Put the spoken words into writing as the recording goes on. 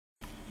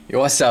Yo,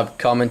 what's up,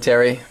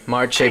 commentary?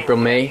 March, April,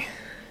 May.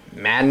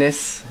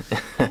 Madness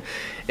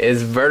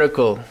is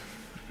vertical.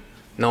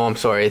 No, I'm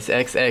sorry, it's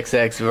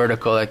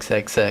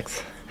xxxVerticalxxx.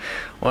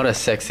 What a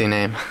sexy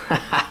name.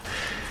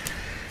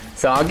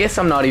 So I guess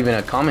I'm not even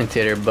a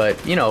commentator,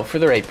 but you know, for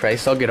the right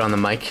price, I'll get on the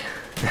mic.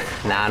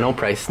 Nah, no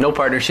price, no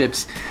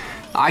partnerships.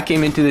 I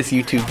came into this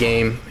YouTube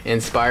game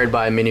inspired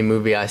by a mini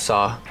movie I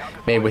saw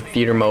made with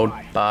theater mode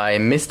by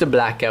Mr.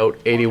 Blackout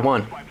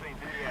 81.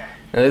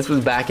 Now this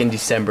was back in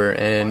December,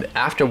 and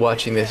after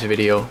watching this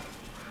video,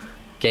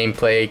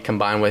 gameplay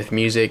combined with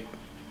music,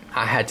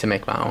 I had to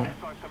make my own.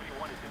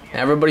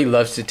 Everybody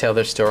loves to tell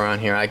their story on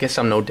here. I guess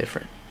I'm no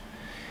different.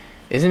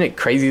 Isn't it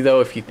crazy though,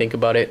 if you think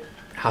about it,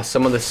 how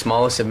some of the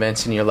smallest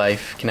events in your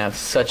life can have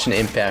such an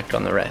impact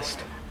on the rest?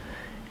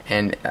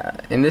 And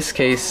in this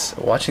case,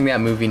 watching that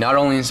movie not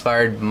only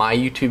inspired my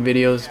YouTube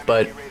videos,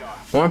 but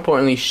more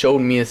importantly showed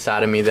me a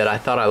side of me that I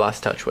thought I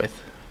lost touch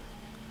with.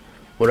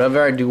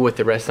 Whatever I do with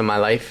the rest of my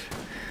life,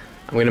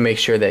 I'm going to make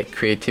sure that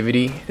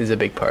creativity is a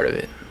big part of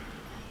it.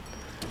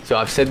 So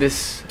I've said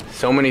this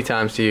so many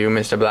times to you,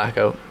 Mr.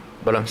 Blackout,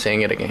 but I'm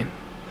saying it again.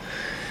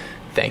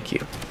 Thank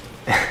you.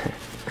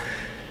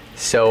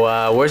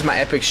 So where's my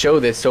epic show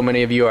that so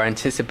many of you are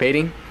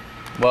anticipating?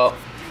 Well,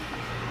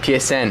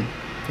 PSN.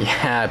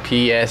 Yeah,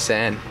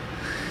 PSN.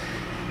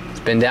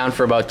 It's been down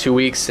for about 2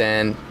 weeks,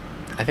 and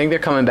I think they're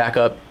coming back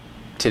up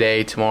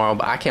today, tomorrow,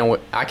 but I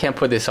can't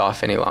put this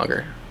off any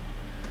longer.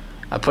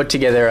 I put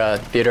together a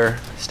theater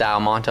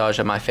style montage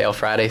of my Fail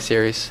Friday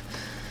series.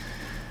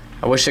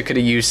 I wish I could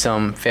have used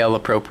some fail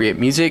appropriate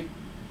music,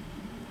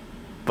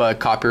 but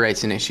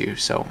copyright's an issue,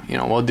 so you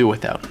know, we'll do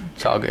without.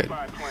 It's all good.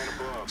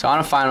 So on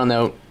a final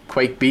note,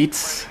 Quake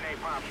Beats,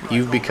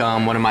 you've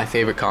become one of my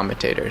favorite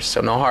commentators,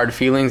 so no hard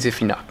feelings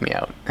if you knock me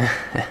out.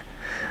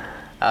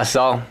 That's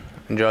all.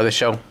 Enjoy the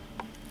show.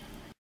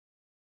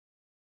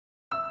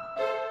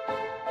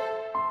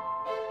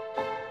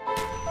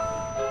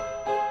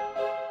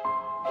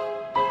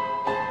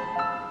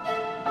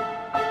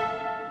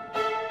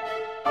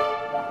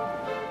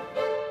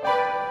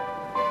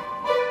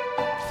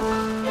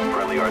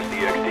 Friendly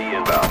RCXD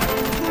inbound.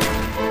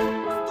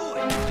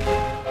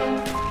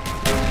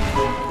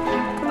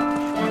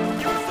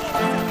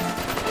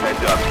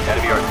 Heads up,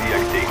 enemy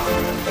RCXD.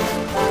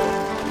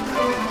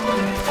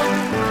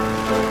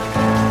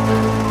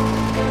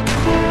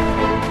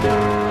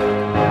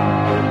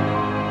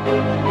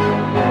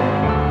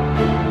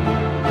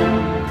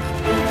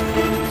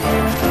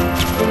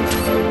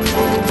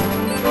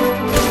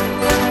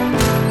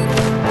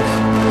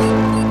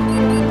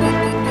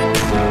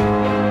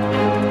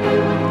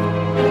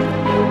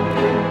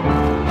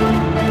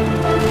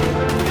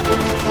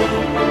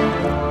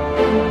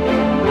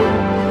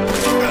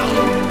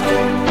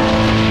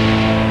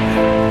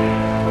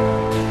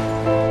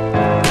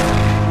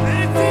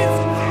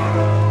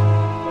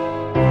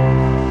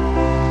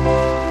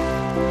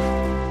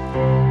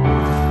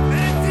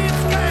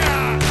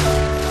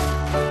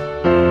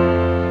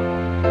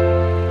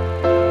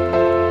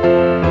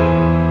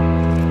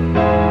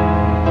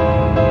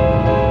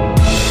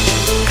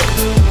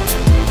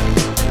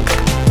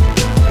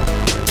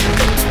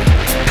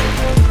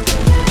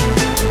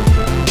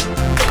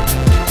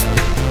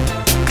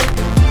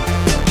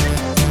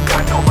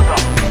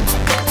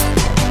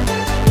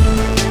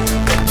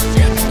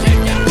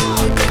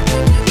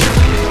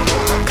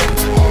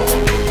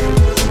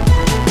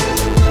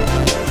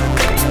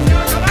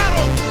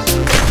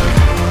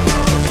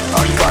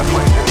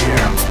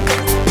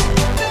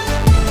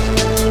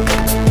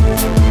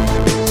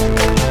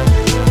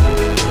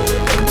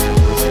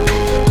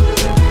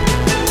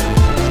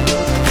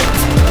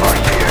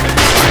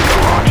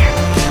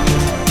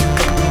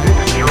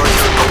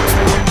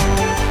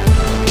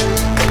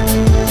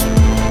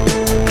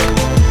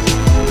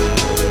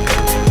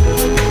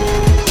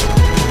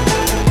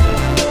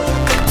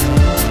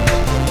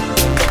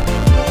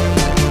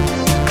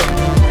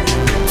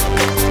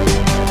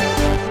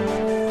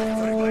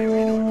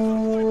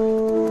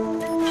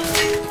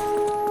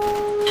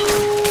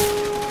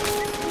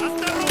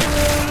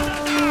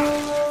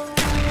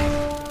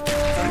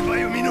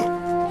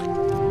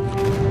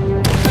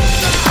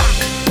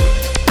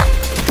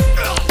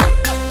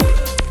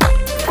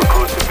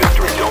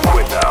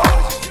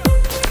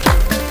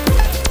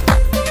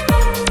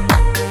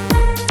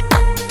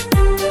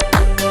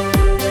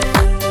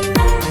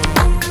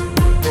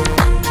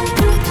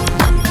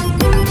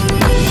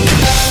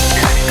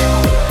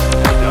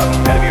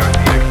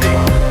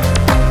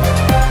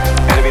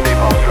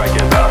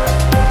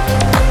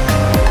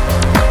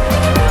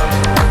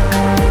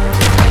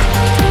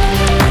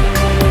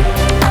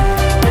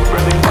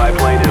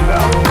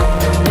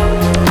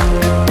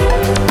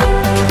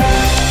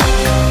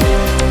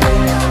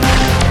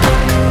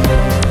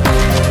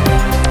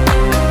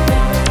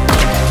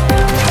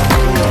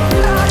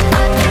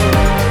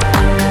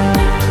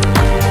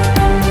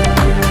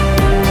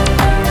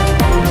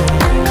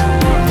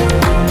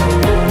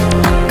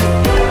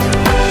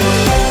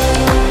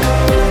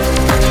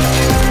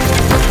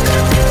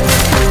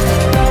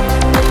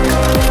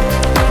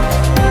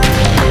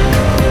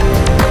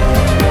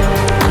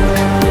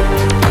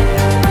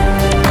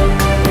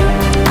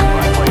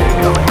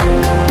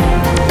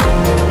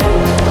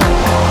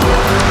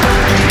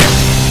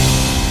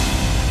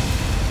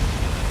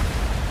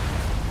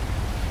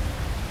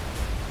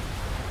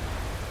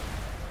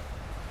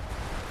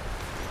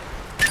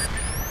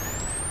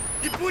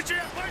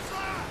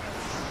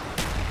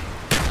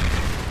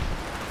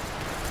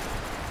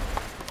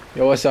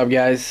 Yo, what's up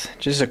guys?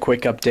 Just a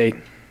quick update.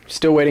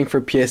 Still waiting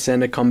for PSN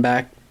to come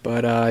back,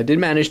 but I did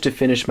manage to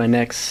finish my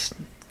next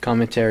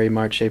commentary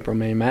March, April,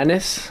 May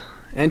Madness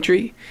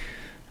entry.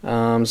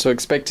 So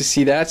expect to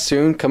see that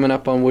soon coming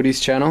up on Woody's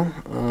channel.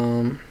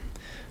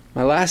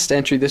 My last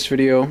entry, this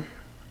video,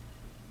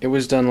 it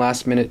was done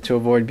last minute to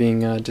avoid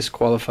being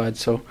disqualified,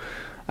 so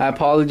I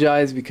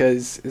apologize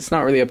because it's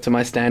not really up to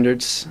my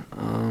standards.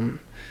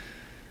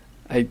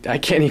 I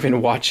can't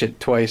even watch it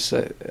twice.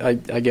 I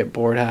get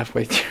bored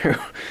halfway through.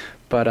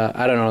 But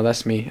I don't know,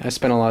 that's me. I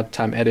spent a lot of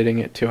time editing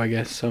it too, I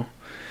guess. So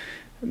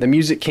the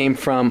music came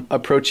from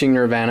Approaching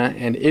Nirvana,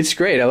 and it's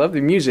great. I love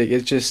the music.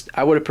 It's just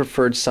I would have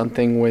preferred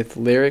something with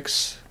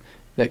lyrics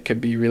that could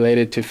be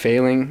related to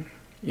failing,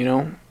 you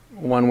know,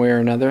 one way or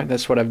another.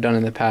 That's what I've done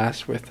in the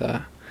past with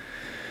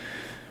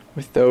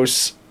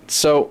those.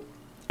 So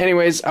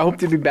anyways, I hope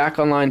to be back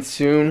online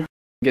soon.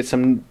 Get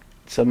some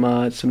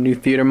new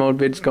theater mode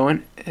vids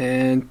going,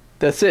 and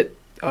that's it.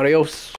 Adios.